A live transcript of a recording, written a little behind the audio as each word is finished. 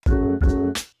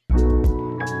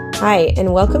Hi,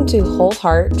 and welcome to Whole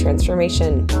Heart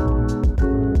Transformation.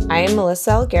 I am Melissa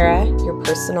Alguera, your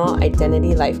personal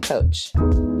identity life coach.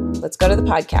 Let's go to the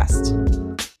podcast.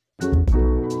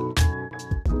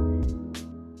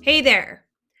 Hey there.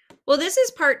 Well, this is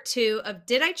part 2 of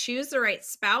Did I Choose the Right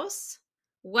Spouse?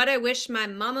 What I Wish My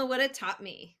Mama Would Have Taught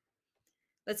Me.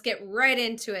 Let's get right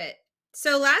into it.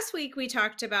 So last week we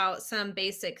talked about some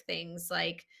basic things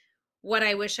like what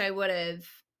I wish I would have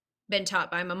been taught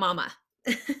by my mama.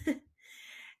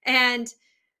 And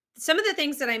some of the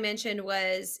things that I mentioned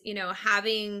was,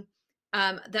 having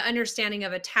the understanding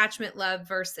of attachment love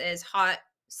versus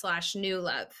hot/new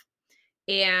love.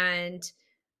 And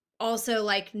also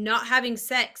like not having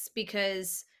sex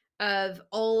because of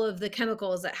all of the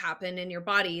chemicals that happen in your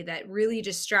body that really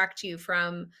distract you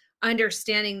from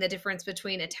understanding the difference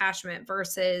between attachment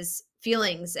versus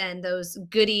feelings and those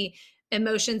goody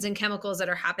emotions and chemicals that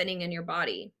are happening in your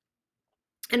body.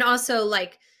 And also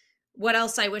like what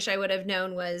else I wish I would have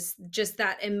known was just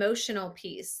that emotional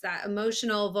piece, that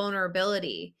emotional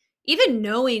vulnerability, even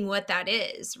knowing what that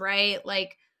is, right?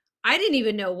 Like I didn't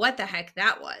even know what the heck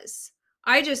that was.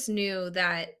 I just knew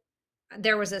that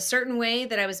there was a certain way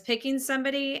that I was picking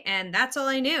somebody, and that's all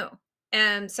I knew.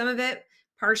 And some of it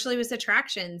partially was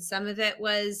attraction, some of it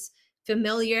was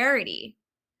familiarity.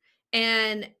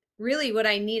 And really, what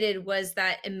I needed was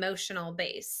that emotional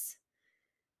base.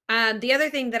 The other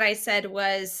thing that I said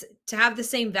was to have the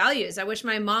same values. I wish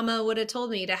my mama would have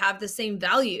told me to have the same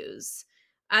values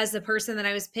as the person that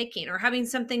I was picking, or having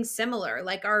something similar,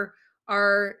 like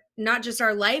our not just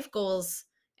our life goals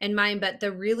in mind, but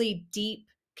the really deep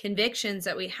convictions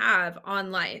that we have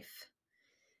on life.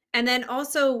 And then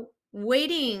also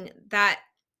waiting that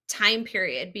time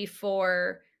period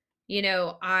before,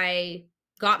 I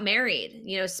got married,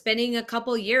 spending a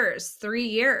couple years, 3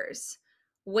 years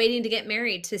waiting to get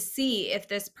married to see if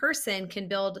this person can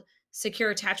build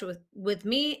secure attachment with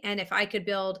me and if I could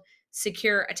build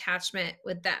secure attachment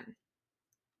with them.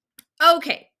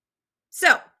 Okay.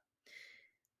 So,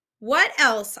 what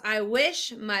else I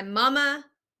wish my mama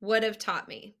would have taught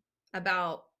me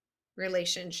about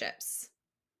relationships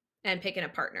and picking a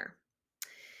partner.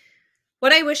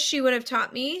 What I wish she would have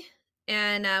taught me,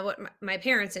 and what my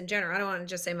parents in general, I don't want to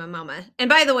just say my mama. And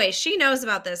by the way, she knows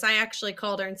about this. I actually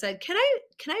called her and said, can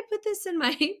I put this in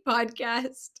my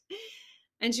podcast?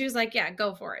 And she was like, yeah,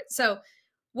 go for it. So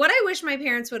what I wish my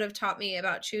parents would have taught me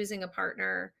about choosing a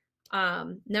partner,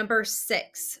 number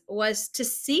 6, was to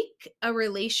seek a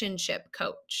relationship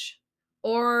coach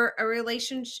or a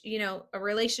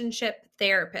relationship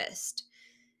therapist.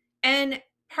 And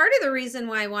part of the reason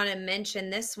why I want to mention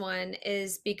this one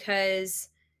is because,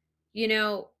 you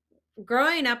know,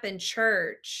 growing up in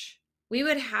church, we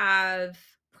would have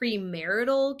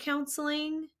premarital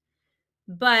counseling,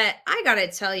 but I got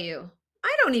to tell you,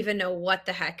 I don't even know what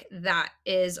the heck that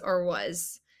is or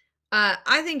was.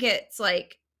 I think it's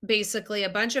like basically a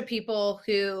bunch of people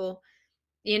who,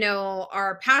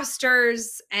 are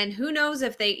pastors, and who knows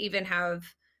if they even have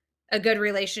a good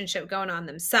relationship going on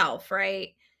themselves, right?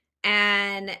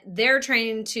 And they're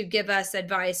trying to give us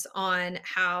advice on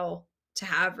how to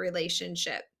have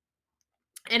relationship.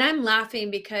 And I'm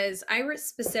laughing because I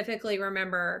specifically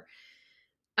remember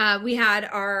we had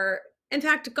in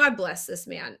fact, God bless this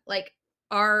man, like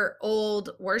our old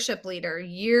worship leader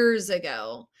years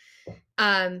ago.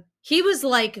 He was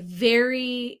like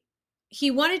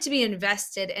he wanted to be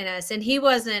invested in us, and he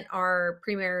wasn't our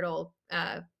premarital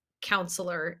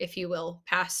counselor, if you will,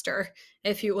 pastor,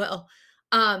 if you will.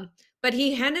 But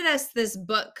he handed us this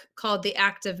book called The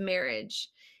Act of Marriage.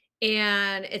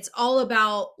 And it's all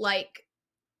about like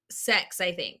sex,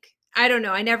 I think. I don't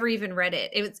know. I never even read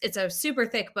it. It's a super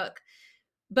thick book.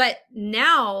 But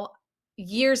now,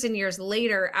 years and years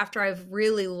later, after I've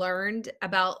really learned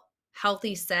about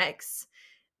healthy sex,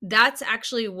 that's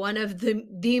actually one of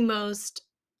the most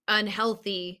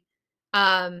unhealthy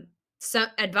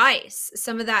advice.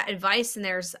 Some of that advice in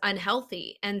there is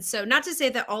unhealthy. And so, not to say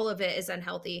that all of it is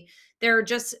unhealthy, there are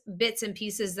just bits and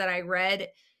pieces that I read,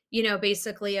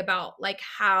 basically about like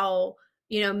how,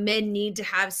 men need to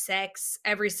have sex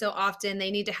every so often.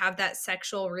 They need to have that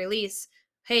sexual release.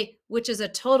 Hey, which is a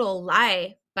total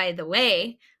lie, by the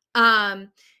way.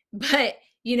 But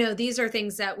these are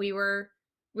things that we were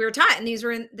taught, and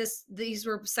these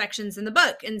were sections in the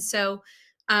book. And so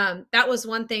that was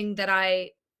one thing that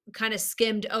I kind of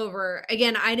skimmed over.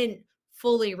 Again, I didn't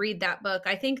fully read that book.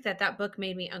 I think that book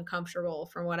made me uncomfortable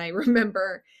from what I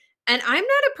remember. And I'm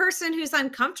not a person who's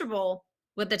uncomfortable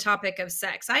with the topic of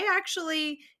sex. I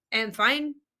actually am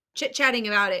fine chit-chatting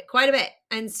about it quite a bit.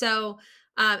 And so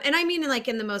and I mean like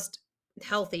in the most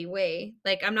healthy way.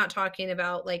 Like, I'm not talking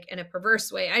about like in a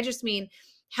perverse way. I just mean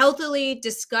healthily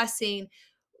discussing,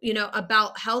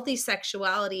 about healthy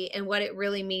sexuality and what it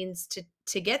really means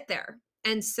to get there.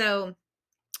 And so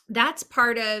that's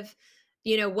part of,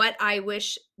 what I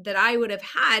wish that I would have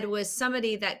had was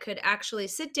somebody that could actually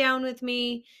sit down with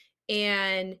me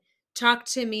and talk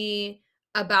to me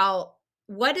about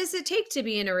what does it take to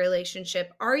be in a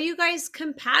relationship? Are you guys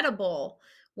compatible?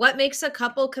 What makes a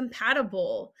couple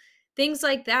compatible? Things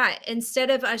like that.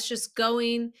 Instead of us just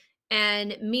going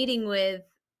and meeting with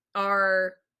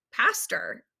our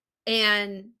pastor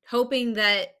and hoping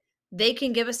that they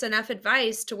can give us enough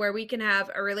advice to where we can have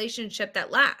a relationship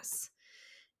that lasts.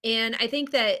 And I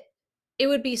think that it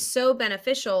would be so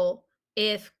beneficial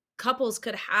if couples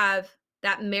could have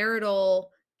that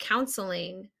marital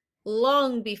counseling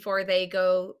long before they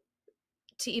go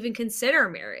to even consider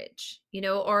marriage,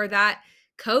 or that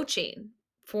coaching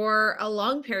for a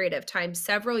long period of time,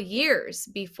 several years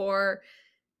before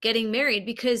getting married.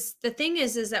 Because the thing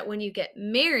is that when you get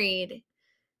married,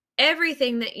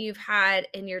 everything that you've had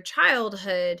in your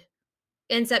childhood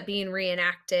ends up being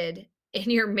reenacted in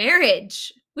your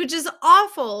marriage, which is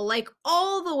awful. Like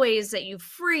all the ways that you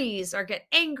freeze or get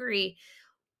angry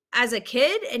as a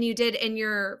kid and you did in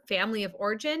your family of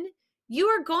origin, you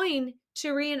are going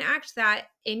to reenact that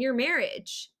in your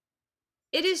marriage.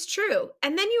 It is true.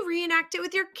 And then you reenact it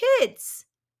with your kids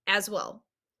as well.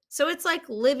 So it's like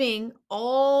living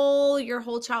all your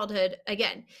whole childhood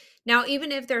again. Now,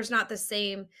 even if there's not the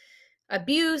same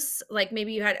abuse, like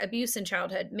maybe you had abuse in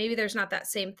childhood, maybe there's not that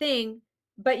same thing,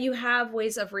 but you have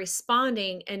ways of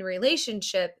responding in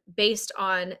relationship based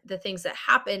on the things that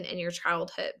happen in your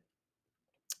childhood.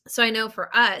 So I know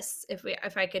for us,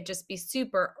 if I could just be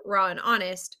super raw and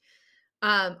honest,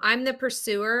 I'm the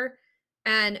pursuer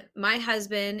and my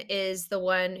husband is the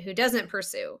one who doesn't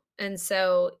pursue. And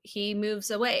so he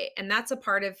moves away. And that's a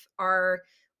part of our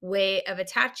way of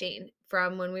attaching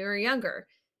from when we were younger.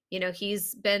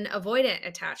 He's been avoidant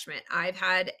attachment. I've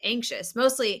had anxious.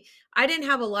 Mostly I didn't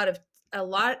have a lot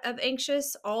of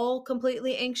anxious, all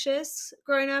completely anxious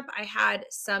growing up. I had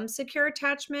some secure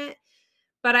attachment,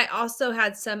 but I also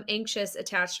had some anxious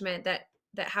attachment that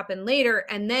happened later.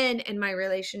 And then in my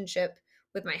relationship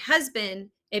with my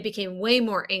husband, it became way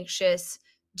more anxious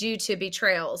due to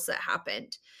betrayals that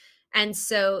happened. And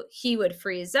so he would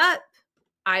freeze up,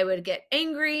 I would get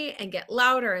angry and get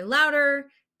louder and louder,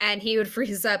 and he would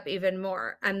freeze up even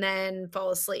more and then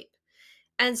fall asleep.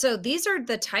 And so these are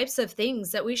the types of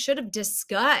things that we should have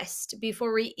discussed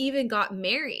before we even got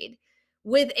married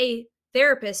with a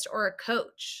therapist or a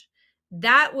coach.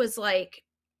 That was like,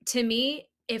 to me,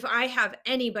 if I have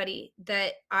anybody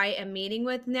that I am meeting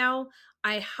with now,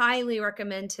 I highly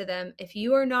recommend to them, if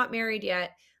you are not married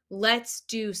yet, let's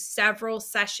do several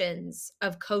sessions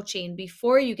of coaching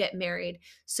before you get married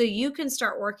so you can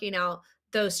start working out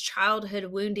those childhood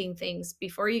wounding things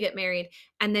before you get married.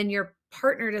 And then your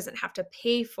partner doesn't have to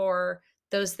pay for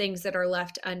those things that are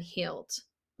left unhealed.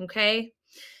 Okay.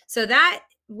 So that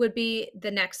would be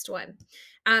the next one.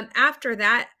 After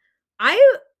that,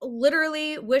 I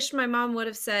literally wish my mom would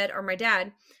have said, or my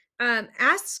dad,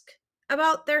 ask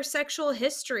about their sexual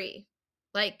history.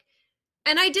 Like,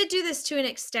 and I did do this to an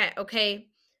extent. Okay.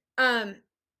 Um,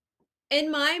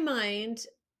 in my mind,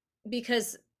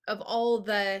 because of all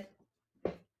the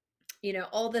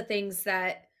things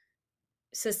that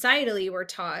societally we're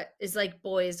taught is like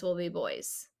boys will be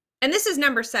boys. And this is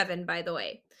number 7, by the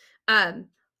way. Um,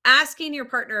 Asking your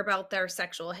partner about their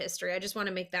sexual history. I just want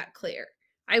to make that clear.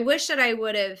 I wish that I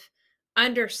would have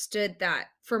understood that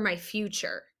for my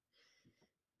future.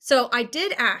 So I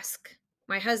did ask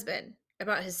my husband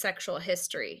about his sexual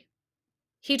history.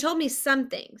 He told me some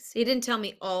things. He didn't tell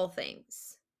me all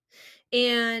things.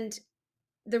 And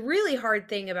the really hard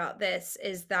thing about this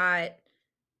is that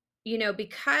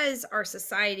because our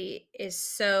society is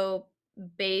so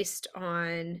based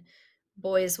on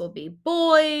boys will be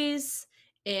boys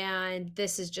and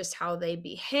this is just how they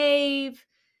behave,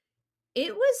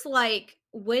 it was like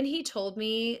when he told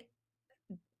me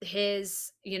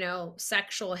his,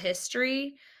 sexual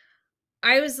history,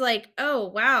 I was like, "Oh,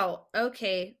 wow.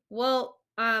 Okay. Well,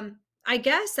 I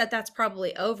guess that's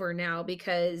probably over now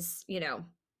because,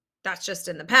 that's just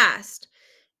in the past."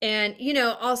 And,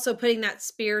 also putting that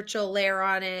spiritual layer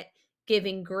on it,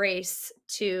 giving grace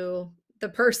to the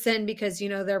person because,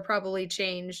 they're probably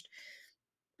changed.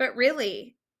 But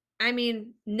really, I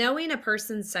mean, knowing a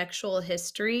person's sexual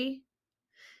history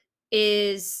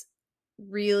is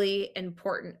really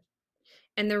important.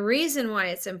 And the reason why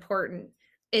it's important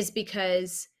is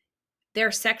because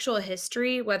their sexual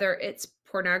history, whether it's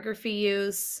pornography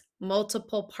use,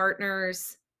 multiple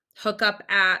partners, hookup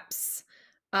apps,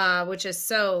 which is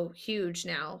so huge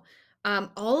now.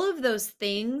 All of those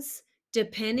things,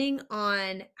 depending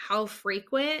on how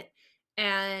frequent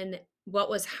and what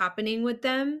was happening with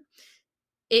them,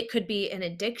 it could be an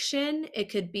addiction, it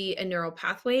could be a neural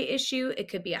pathway issue, it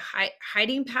could be a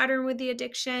hiding pattern with the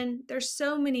addiction. There's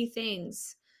so many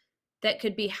things that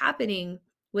could be happening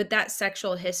with that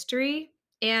sexual history.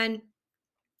 And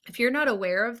if you're not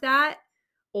aware of that,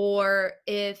 or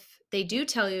if they do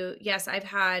tell you, yes, I've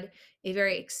had a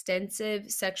very extensive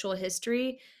sexual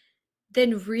history,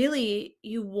 then really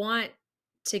you want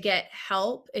to get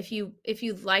help. If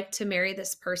you'd like to marry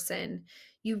this person,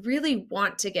 you really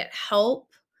want to get help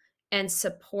and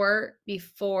support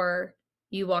before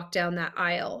you walk down that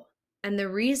aisle. And the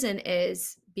reason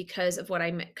is because of what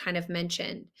I kind of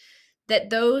mentioned, that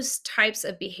those types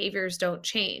of behaviors don't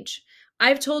change.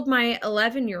 I've told my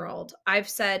 11-year-old, I've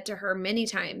said to her many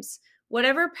times,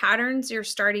 whatever patterns you're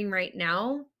starting right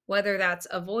now, whether that's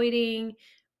avoiding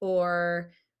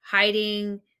or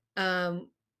hiding, um,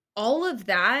 all of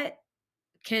that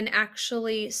can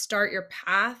actually start your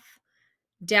path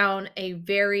down a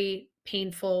very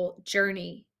painful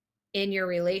journey in your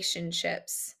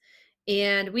relationships.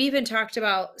 And we even talked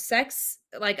about sex.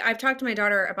 Like, I've talked to my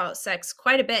daughter about sex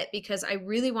quite a bit because I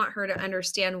really want her to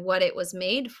understand what it was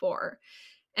made for.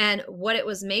 And what it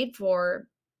was made for,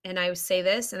 and I say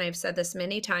this, and I've said this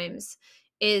many times,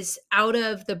 is out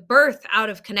of the birth, out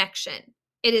of connection.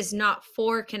 It is not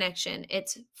for connection,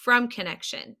 it's from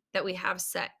connection that we have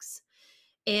sex.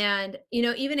 And,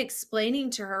 even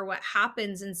explaining to her what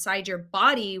happens inside your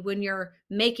body when you're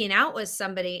making out with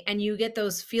somebody and you get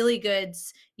those feely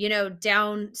goods,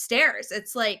 downstairs.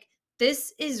 It's like,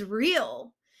 this is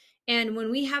real. And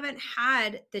when we haven't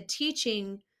had the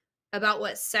teaching about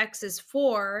what sex is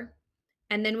for,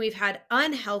 and then we've had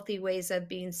unhealthy ways of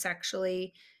being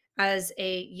sexually as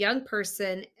a young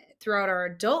person throughout our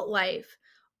adult life,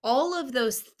 all of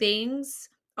those things,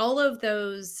 all of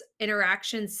those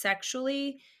interactions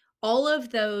sexually, all of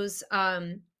those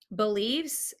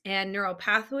beliefs and neural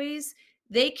pathways,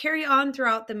 they carry on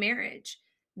throughout the marriage.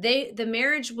 The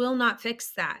marriage will not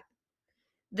fix that.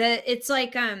 It's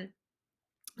like kind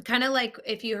of like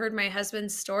if you heard my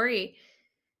husband's story,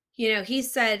 he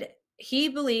said he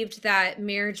believed that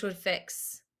marriage would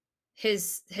fix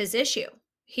his issue.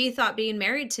 He thought being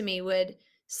married to me would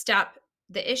stop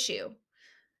the issue.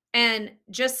 And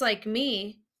just like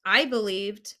me, I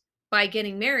believed by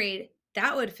getting married,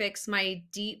 that would fix my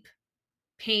deep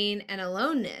pain and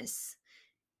aloneness,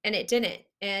 and it didn't.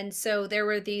 And so there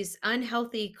were these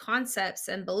unhealthy concepts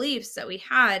and beliefs that we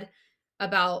had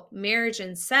about marriage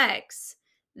and sex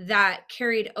that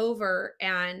carried over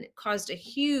and caused a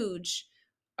huge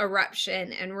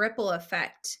eruption and ripple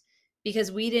effect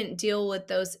because we didn't deal with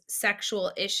those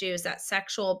sexual issues, that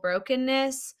sexual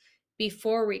brokenness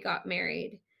before we got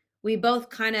married. We both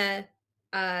kind of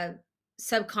uh,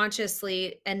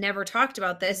 subconsciously, and never talked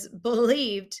about this,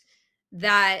 believed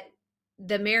that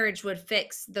the marriage would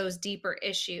fix those deeper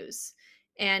issues.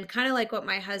 And kind of like what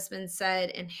my husband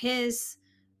said in his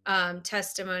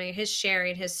testimony, his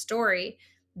sharing, his story,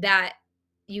 that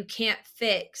you can't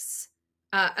fix,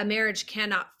 a marriage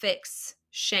cannot fix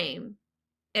shame.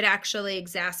 It actually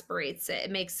exasperates it.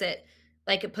 It makes it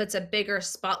like it puts a bigger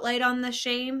spotlight on the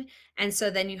shame. And so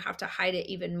then you have to hide it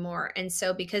even more. And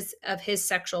so, because of his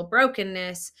sexual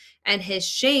brokenness and his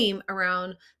shame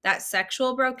around that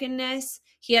sexual brokenness,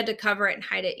 he had to cover it and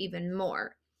hide it even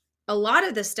more. A lot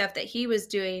of the stuff that he was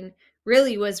doing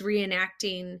really was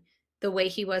reenacting the way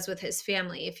he was with his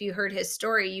family. If you heard his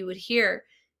story, you would hear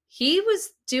he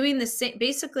was doing the same,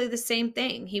 basically the same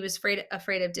thing. He was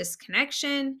afraid of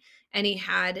disconnection, and he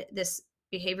had this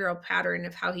behavioral pattern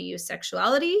of how he used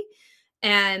sexuality,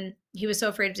 and he was so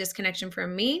afraid of disconnection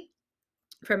from me,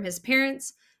 from his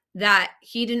parents, that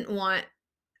he didn't want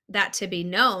that to be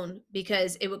known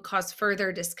because it would cause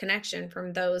further disconnection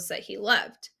from those that he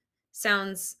loved.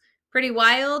 Sounds pretty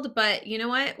wild, but you know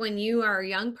what? When you are a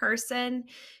young person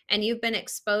and you've been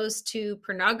exposed to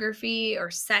pornography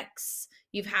or sex,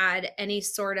 you've had any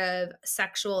sort of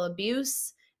sexual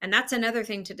abuse, and that's another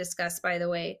thing to discuss, by the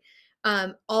way.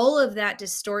 All of that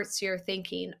distorts your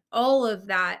thinking. All of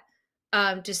that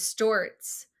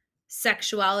distorts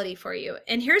sexuality for you.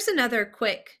 And here's another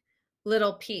quick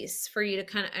little piece for you to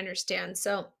kind of understand.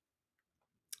 So,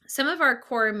 some of our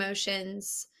core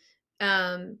emotions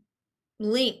um,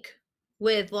 link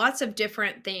with lots of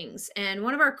different things. And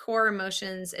one of our core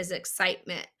emotions is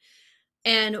excitement.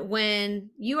 And when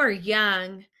you are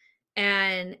young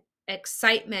and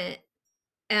excitement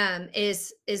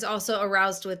is also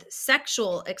aroused with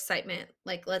sexual excitement.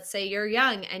 Like, let's say you're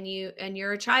young and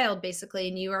you're a child basically,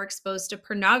 and you are exposed to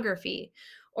pornography,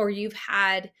 or you've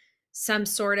had some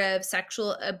sort of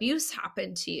sexual abuse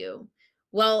happen to you.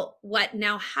 Well, what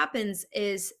now happens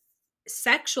is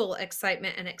sexual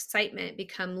excitement and excitement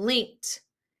become linked,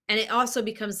 and it also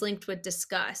becomes linked with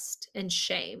disgust and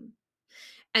shame.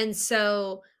 And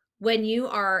so when you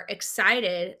are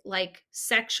excited, like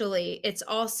sexually, it's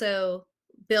also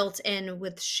built in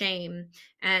with shame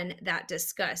and that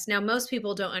disgust. Now, most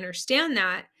people don't understand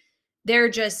that. They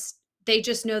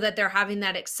just know that they're having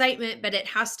that excitement, but it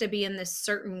has to be in this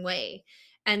certain way.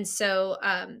 And so,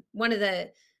 one of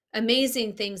the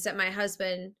amazing things that my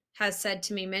husband has said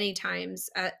to me many times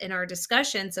in our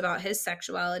discussions about his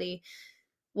sexuality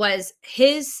was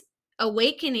his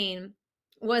awakening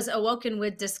was awoken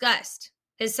with disgust,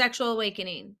 his sexual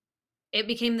awakening. It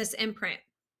became this imprint.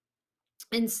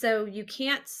 And so you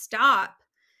can't stop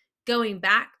going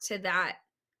back to that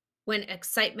when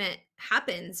excitement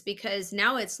happens, because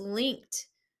now it's linked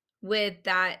with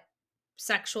that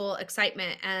sexual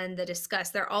excitement and the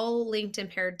disgust. They're all linked and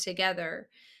paired together.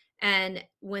 And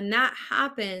when that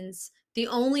happens, the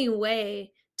only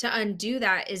way to undo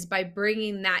that is by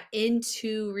bringing that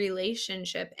into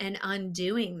relationship and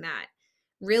undoing that,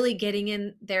 really getting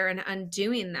in there and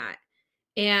undoing that.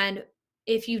 And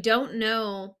if you don't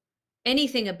know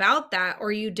anything about that,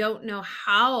 or you don't know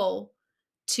how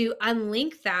to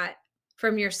unlink that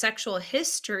from your sexual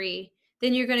history,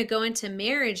 then you're going to go into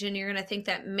marriage and you're going to think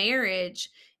that marriage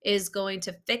is going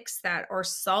to fix that or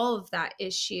solve that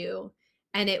issue.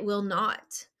 And it will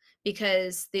not,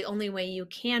 because the only way you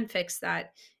can fix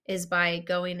that is by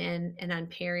going in and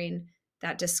unpairing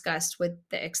that disgust with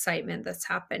the excitement that's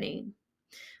happening.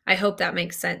 I hope that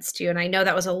makes sense to you. And I know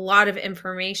that was a lot of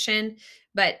information,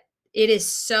 but it is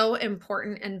so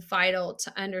important and vital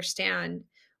to understand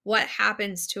what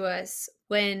happens to us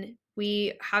when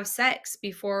we have sex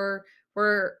before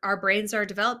our brains are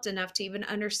developed enough to even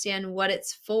understand what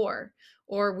it's for,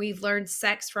 or we've learned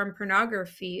sex from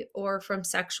pornography or from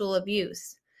sexual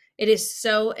abuse. It is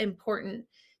so important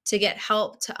to get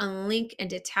help to unlink and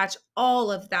detach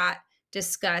all of that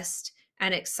disgust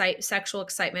and sexual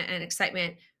excitement and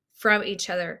excitement from each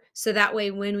other. So that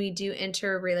way, when we do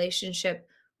enter a relationship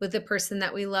with the person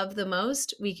that we love the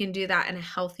most, we can do that in a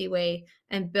healthy way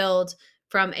and build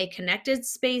from a connected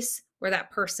space where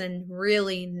that person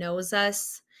really knows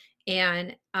us.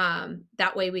 And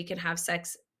that way we can have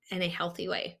sex in a healthy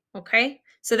way. Okay.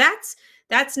 So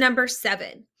that's number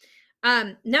 7.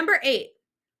 Number 8,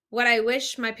 what I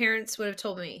wish my parents would have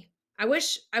told me. I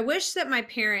wish that my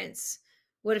parents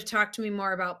would have talked to me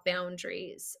more about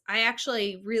boundaries. I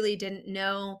actually really didn't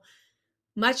know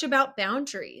much about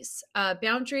boundaries.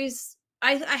 Boundaries,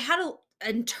 I had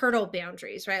internal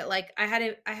boundaries, right? Like I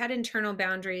had internal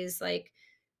boundaries, like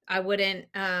I wouldn't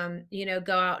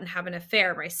go out and have an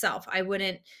affair myself. I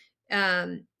wouldn't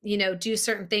do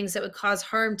certain things that would cause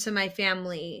harm to my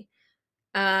family.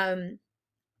 Um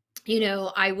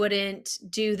I wouldn't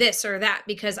do this or that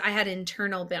because I had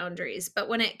internal boundaries. But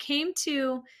when it came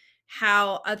to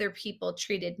how other people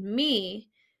treated me,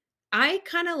 I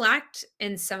kind of lacked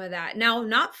in some of that. Now,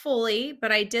 not fully,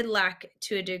 but I did lack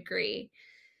to a degree.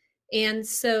 And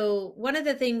so, one of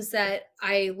the things that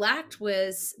I lacked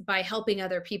was by helping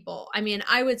other people. I mean,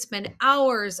 I would spend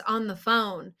hours on the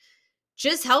phone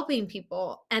just helping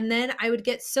people. And then I would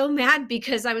get so mad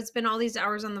because I would spend all these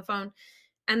hours on the phone,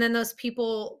 and then those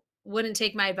people wouldn't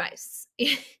take my advice,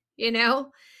 you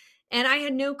know? And I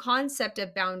had no concept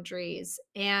of boundaries.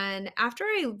 And after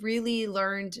I really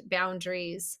learned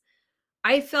boundaries,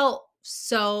 I felt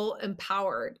so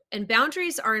empowered. And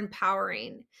boundaries are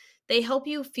empowering. They help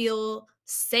you feel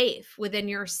safe within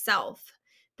yourself.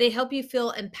 They help you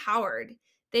feel empowered.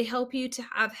 They help you to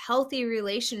have healthy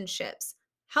relationships,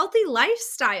 healthy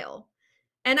lifestyle.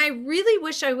 And I really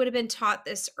wish I would have been taught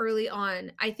this early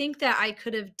on. I think that I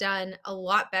could have done a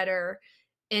lot better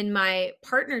in my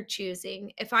partner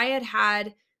choosing if I had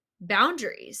had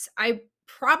boundaries. I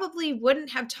probably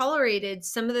wouldn't have tolerated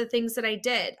some of the things that I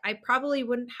did. I probably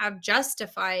wouldn't have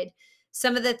justified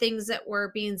some of the things that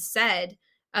were being said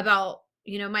about,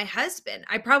 my husband.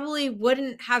 I probably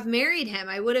wouldn't have married him.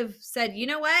 I would have said, you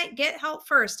know what? Get help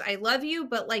first. I love you,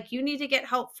 but like you need to get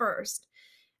help first.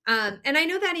 And I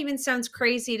know that even sounds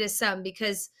crazy to some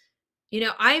because,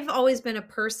 I've always been a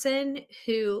person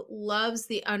who loves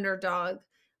the underdog,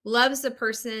 loves the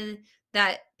person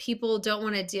that people don't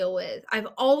want to deal with. I've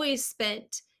always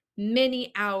spent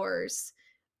many hours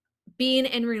being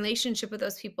in relationship with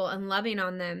those people and loving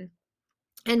on them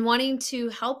and wanting to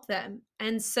help them.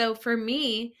 And so for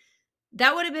me,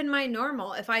 That would have been my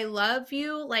normal. If I love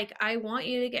you, like, I want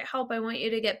you to get help, I want you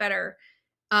to get better.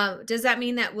 Does that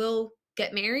mean that we'll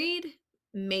get married?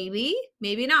 Maybe,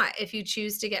 maybe not. If you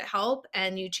choose to get help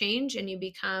and you change and you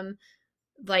become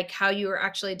like how you were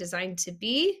actually designed to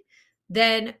be,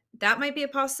 then that might be a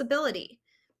possibility.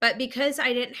 But because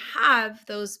I didn't have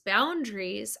those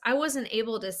boundaries, I wasn't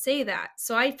able to say that.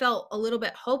 So I felt a little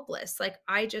bit hopeless. Like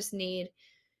I just need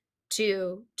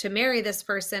to marry this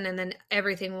person and then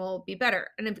everything will be better.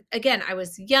 And again, I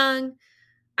was young.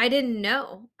 I didn't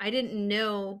know. I didn't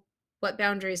know what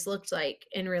boundaries looked like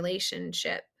in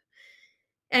relationship.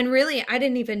 And really, I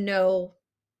didn't even know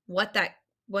what that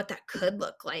could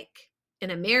look like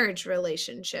in a marriage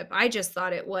relationship. I just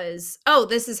thought it was, "Oh,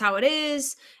 this is how it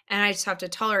is, and I just have to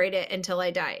tolerate it until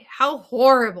I die." How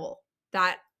horrible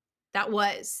that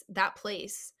was, that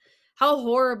place. How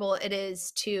horrible it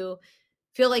is to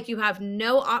feel like you have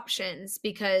no options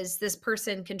because this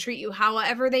person can treat you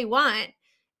however they want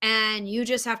and you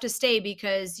just have to stay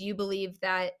because you believe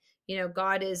that,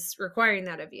 God is requiring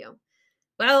that of you.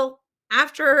 Well,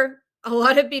 after a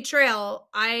lot of betrayal,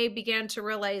 I began to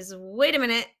realize, wait a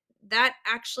minute, that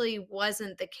actually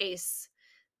wasn't the case.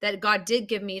 That God did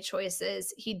give me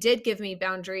choices, He did give me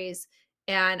boundaries,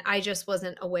 and I just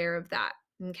wasn't aware of that.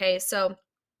 Okay, so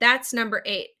that's number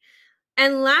 8.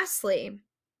 And lastly,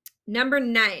 number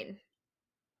 9,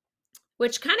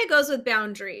 which kind of goes with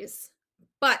boundaries,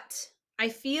 but I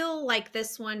feel like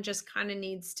this one just kind of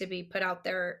needs to be put out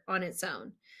there on its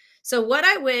own. So, what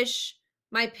I wish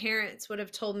my parents would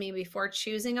have told me before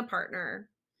choosing a partner,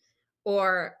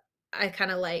 or I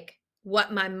kind of like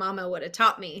what my mama would have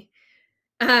taught me,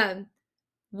 um,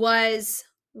 was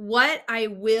what I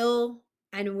will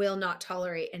and will not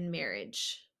tolerate in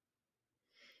marriage.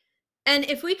 And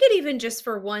if we could even just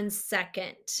for 1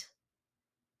 second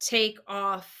take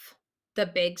off the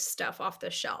big stuff off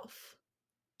the shelf.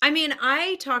 I mean,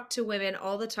 I talk to women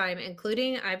all the time,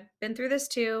 including I've been through this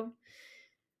too,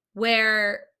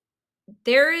 where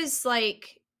there is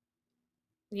like,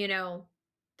 you know,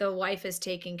 the wife is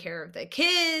taking care of the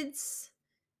kids,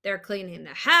 they're cleaning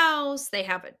the house, they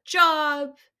have a job,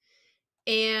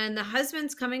 and the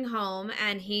husband's coming home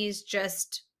and he's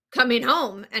just coming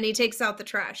home and he takes out the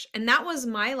trash. And that was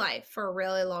my life for a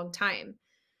really long time.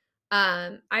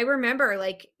 I remember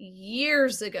like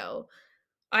years ago,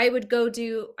 I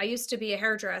used to be a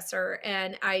hairdresser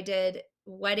and I did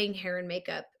wedding hair and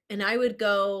makeup. And I would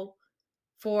go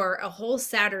for a whole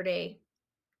Saturday.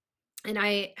 And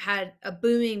I had a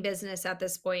booming business at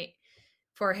this point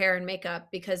for hair and makeup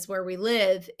because where we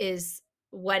live is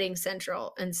wedding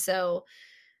central. And so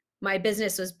my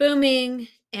business was booming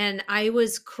and I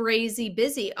was crazy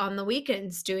busy on the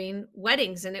weekends doing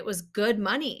weddings and it was good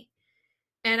money.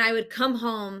 And I would come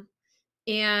home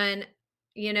and,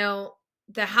 you know,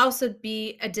 the house would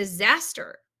be a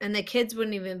disaster and the kids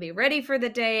wouldn't even be ready for the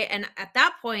day. And at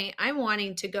that point, I'm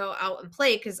wanting to go out and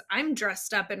play because I'm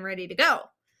dressed up and ready to go.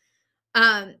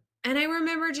 Um, and I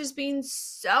remember just being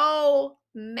so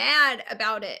mad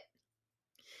about it.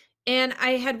 And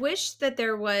I had wished that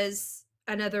there was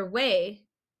another way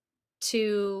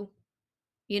to,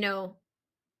 you know,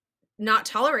 not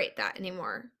tolerate that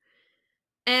anymore.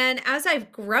 And as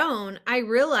I've grown, I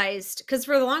realized because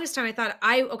for the longest time I thought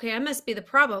I must be the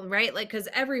problem, right? Like cuz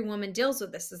every woman deals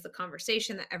with this is the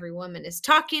conversation that every woman is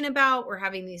talking about. We're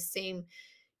having these same,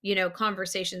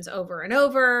 conversations over and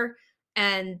over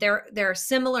and they're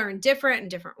similar and different in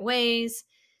different ways.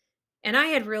 And I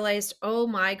had realized, "Oh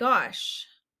my gosh,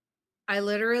 I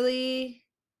literally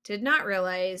did not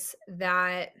realize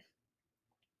that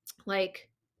like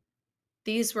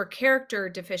these were character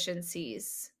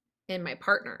deficiencies in my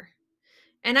partner."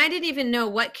 And I didn't even know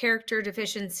what character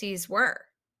deficiencies were.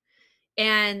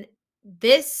 And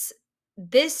this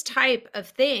type of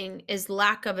thing is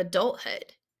lack of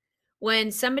adulthood.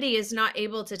 When somebody is not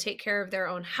able to take care of their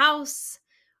own house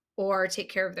or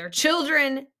take care of their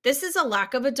children, this is a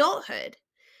lack of adulthood.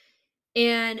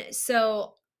 And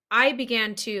so I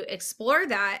began to explore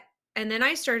that and then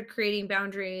I started creating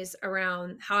boundaries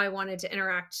around how I wanted to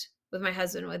interact with my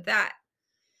husband with that.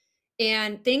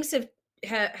 And things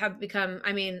have become,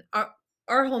 I mean,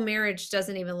 our whole marriage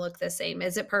doesn't even look the same.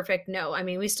 Is it perfect? No. I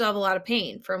mean, we still have a lot of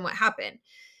pain from what happened.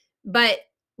 But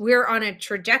we're on a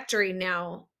trajectory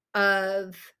now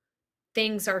of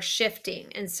things are shifting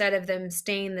instead of them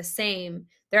staying the same.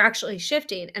 They're actually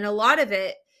shifting. And a lot of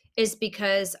it is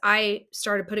because I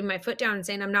started putting my foot down and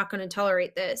saying, I'm not going to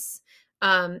tolerate this.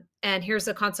 And here's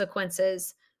the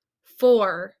consequences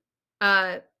for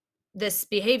uh, this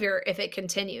behavior if it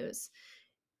continues.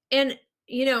 And,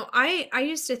 I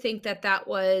used to think that that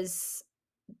was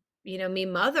me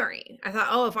mothering. I thought,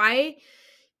 oh,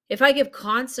 if I give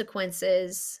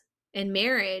consequences in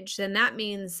marriage, then that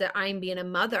means that I'm being a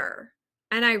mother.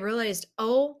 And I realized,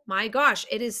 oh my gosh,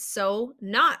 it is so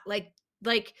not.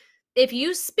 Like if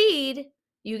you speed,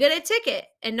 you get a ticket.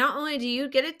 And not only do you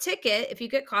get a ticket if you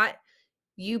get caught,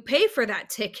 you pay for that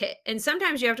ticket. And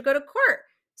sometimes you have to go to court.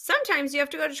 Sometimes you have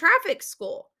to go to traffic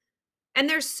school. And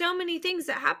there's so many things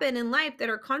that happen in life that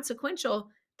are consequential.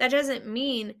 That doesn't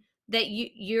mean that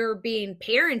you're being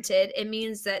parented. It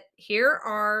means that here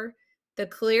are the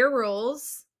clear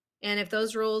rules. And if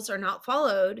those rules are not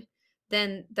followed,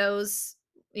 then those,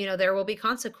 there will be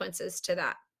consequences to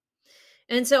that.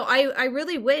 And so I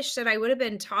really wish that I would have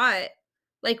been taught,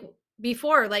 like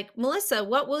before, like, Melissa,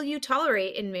 what will you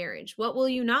tolerate in marriage? What will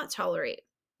you not tolerate?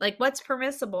 Like, what's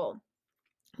permissible?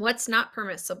 What's not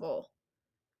permissible?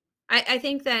 I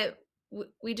think that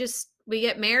we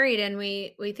get married and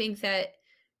we think that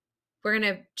we're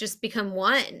going to just become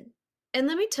one. And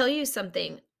let me tell you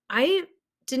something. I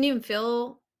didn't even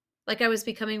feel like I was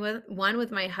becoming one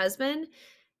with my husband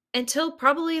until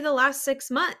probably the last 6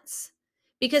 months,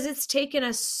 because it's taken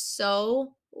us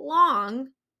so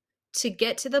long to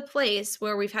get to the place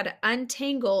where we've had to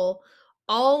untangle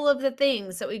all of the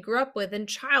things that we grew up with in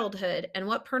childhood and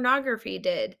what pornography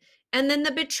did. And then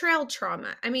the betrayal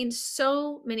trauma. I mean,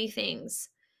 so many things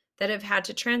that have had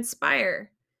to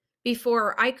transpire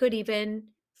before I could even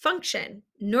function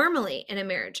normally in a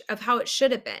marriage of how it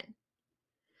should have been.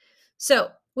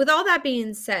 So, with all that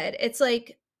being said, it's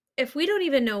like, if we don't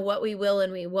even know what we will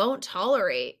and we won't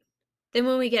tolerate, then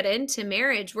when we get into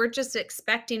marriage, we're just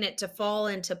expecting it to fall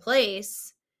into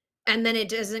place. And then it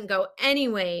doesn't go any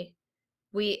way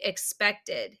we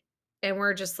expected. And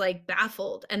we're just like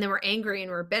baffled. And then we're angry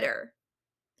and we're bitter.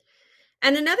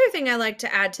 And another thing I like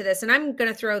to add to this, and I'm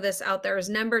going to throw this out there, is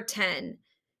number 10,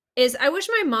 is I wish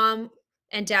my mom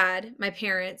and dad, my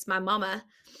parents, my mama,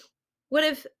 would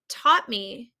have taught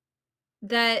me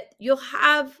that you'll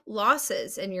have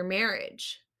losses in your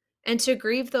marriage and to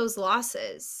grieve those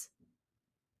losses.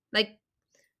 Like,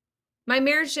 my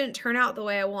marriage didn't turn out the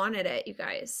way I wanted it, you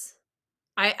guys.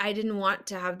 I didn't want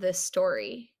to have this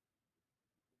story.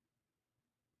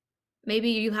 Maybe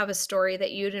you have a story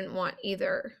that you didn't want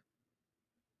either.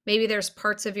 Maybe there's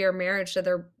parts of your marriage that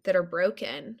are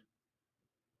broken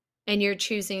and you're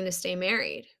choosing to stay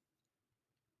married.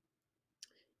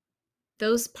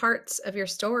 Those parts of your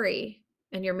story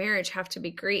and your marriage have to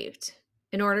be grieved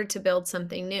in order to build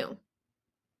something new.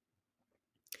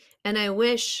 And I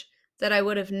wish that I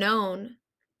would have known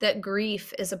that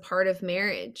grief is a part of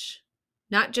marriage.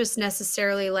 Not just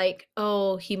necessarily like,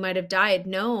 oh, he might have died.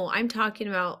 No, I'm talking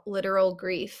about literal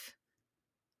grief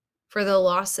for the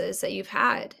losses that you've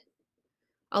had.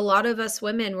 A lot of us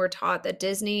women were taught that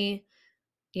Disney,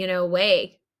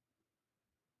 way.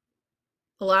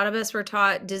 A lot of us were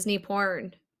taught Disney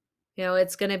porn.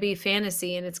 It's going to be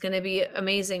fantasy and it's going to be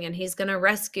amazing and he's going to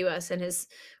rescue us and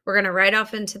we're going to ride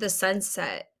off into the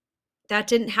sunset. That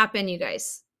didn't happen, you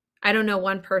guys. I don't know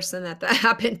one person that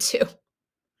happened to.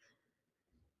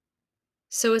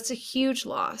 So it's a huge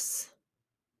loss.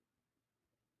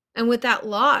 And with that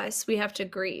loss, we have to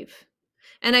grieve.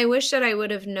 And I wish that I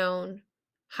would have known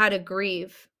how to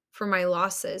grieve for my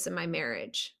losses in my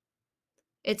marriage.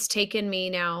 It's taken me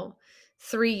now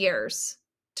 3 years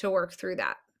to work through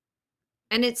that.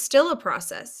 And it's still a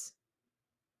process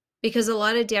because a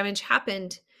lot of damage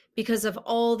happened because of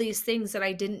all these things that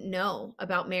I didn't know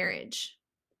about marriage.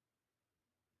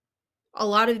 A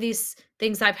lot of these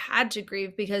things I've had to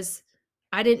grieve because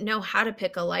I didn't know how to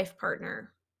pick a life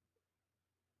partner.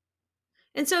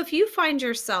 And so if you find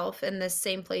yourself in this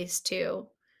same place too,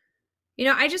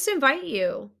 I just invite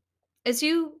you, as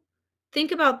you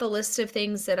think about the list of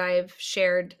things that I've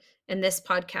shared in this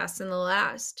podcast and the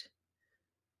last,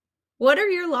 what are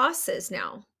your losses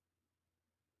now?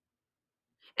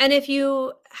 And if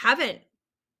you haven't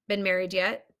been married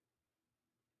yet,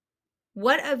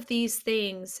 what of these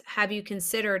things have you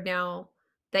considered now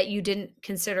that you didn't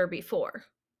consider before?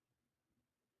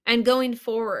 And going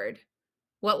forward,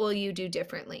 what will you do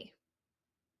differently?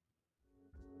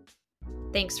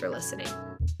 Thanks for listening.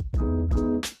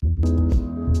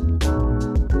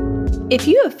 If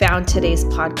you have found today's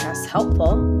podcast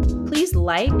helpful, please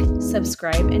like,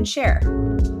 subscribe, and share.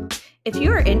 If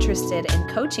you are interested in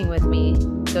coaching with me,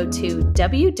 go to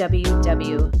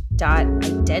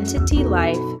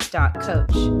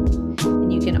www.identitylife.coach.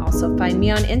 And you can also find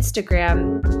me on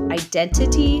Instagram,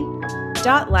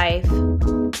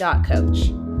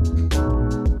 identity.life.coach.